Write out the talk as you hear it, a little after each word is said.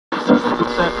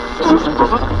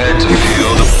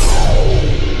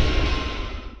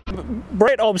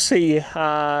Brett, obviously,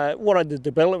 what are the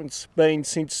developments been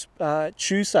since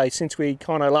Tuesday, since we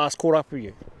kind of last caught up with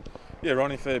you? Yeah,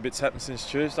 Ronnie, fair bits happened since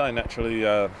Tuesday. Naturally,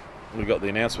 we got the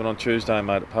announcement on Tuesday and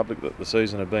made it public that the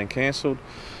season had been cancelled.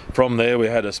 From there, we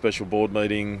had a special board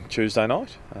meeting Tuesday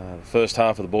night. The first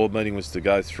half of the board meeting was to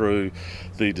go through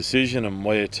the decision and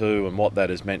where to and what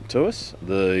that has meant to us.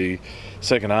 The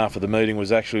second half of the meeting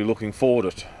was actually looking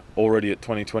forward already at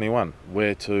 2021,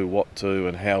 where to, what to,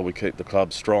 and how we keep the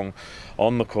club strong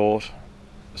on the court,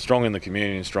 strong in the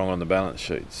community and strong on the balance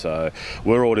sheet. So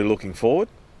we're already looking forward.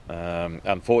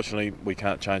 Unfortunately, we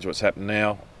can't change what's happened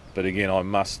now, but again, I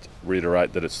must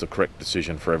reiterate that it's the correct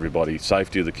decision for everybody.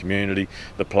 Safety of the community,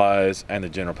 the players and the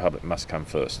general public must come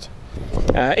first.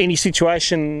 Any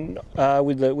situation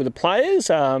with the players?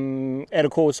 And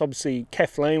of course, obviously,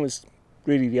 Kathleen was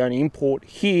really the only import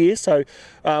here. So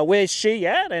where's she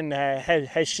at, and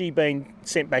has she been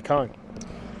sent back home?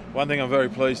 One thing I'm very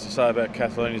pleased to say about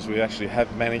Kathleen is we actually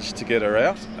have managed to get her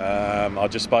out. I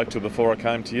just spoke to her before I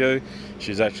came to you.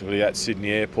 She's actually at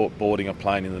Sydney Airport boarding a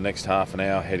plane in the next half an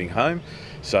hour heading home.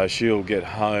 So she'll get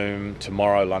home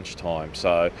tomorrow lunchtime.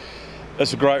 So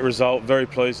that's a great result, very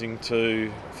pleasing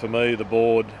for me, the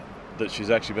board, that she's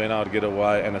actually been able to get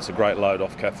away, and it's a great load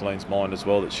off Kathleen's mind as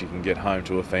well, that she can get home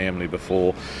to her family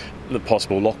before the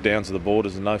possible lockdowns of the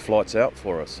borders and no flights out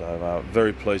for us. So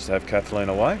very pleased to have Kathleen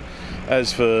away.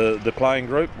 As for the playing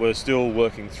group, we're still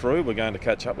working through. We're going to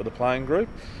catch up with the playing group.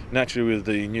 Naturally, with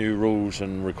the new rules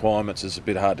and requirements, it's a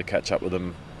bit hard to catch up with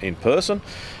them in person.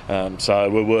 So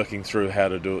we're working through how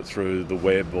to do it through the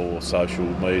web or social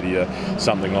media,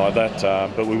 something like that.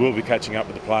 But we will be catching up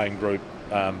with the playing group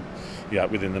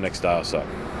within the next day or so.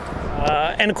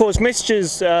 And of course,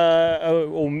 messages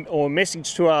or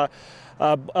message to our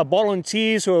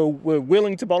volunteers who were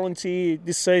willing to volunteer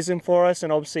this season for us,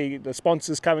 and obviously the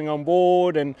sponsors coming on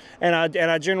board and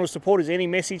our general supporters. Any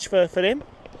message for them?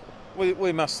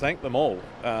 We must thank them all.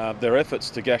 Their efforts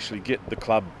to actually get the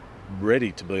club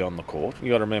ready to be on the court.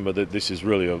 You've got to remember that this is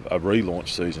really a relaunch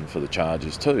season for the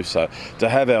Chargers too. So to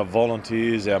have our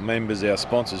volunteers, our members, our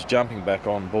sponsors jumping back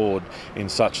on board in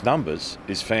such numbers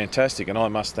is fantastic, and I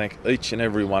must thank each and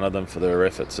every one of them for their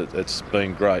efforts. It's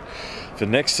been great. For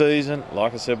next season,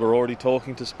 like I said, we're already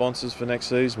talking to sponsors for next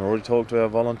season. We're already talking to our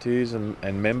volunteers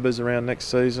and members around next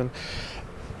season.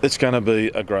 It's going to be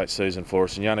a great season for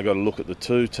us, and you only got to look at the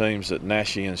two teams that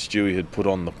Nashi and Stewie had put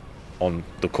on the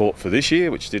court for this year,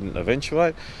 which didn't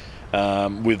eventuate,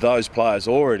 with those players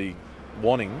already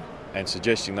wanting and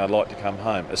suggesting they'd like to come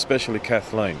home, especially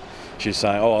Kathleen. She's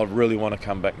saying, I really want to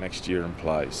come back next year and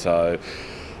play. So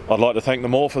I'd like to thank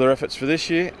them all for their efforts for this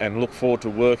year and look forward to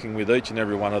working with each and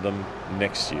every one of them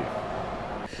next year.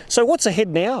 So what's ahead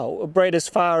now, Brett, as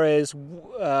far as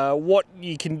what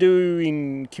you can do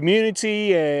in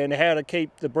community and how to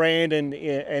keep the brand and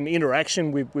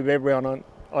interaction with everyone on,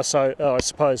 I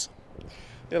suppose?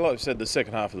 Yeah, like I said, the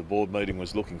second half of the board meeting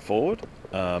was looking forward.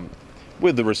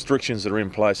 With the restrictions that are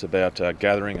in place about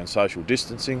gathering and social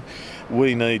distancing,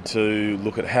 we need to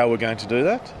look at how we're going to do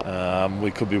that.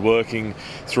 We could be working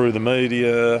through the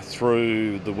media,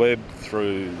 through the web,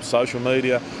 through social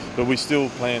media, but we still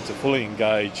plan to fully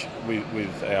engage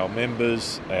with our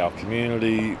members, our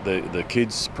community, the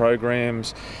kids'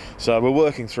 programs. So we're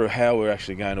working through how we're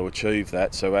actually going to achieve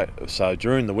that. So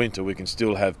during the winter we can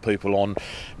still have people on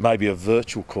maybe a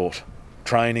virtual court,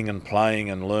 training and playing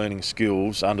and learning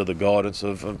skills under the guidance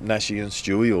of Nashi and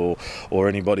Stewie or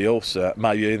anybody else,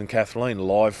 maybe even Kathleen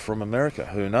live from America,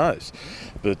 who knows.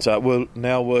 But we're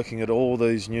now working at all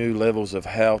these new levels of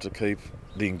how to keep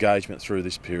the engagement through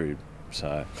this period.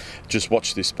 So just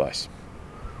watch this space.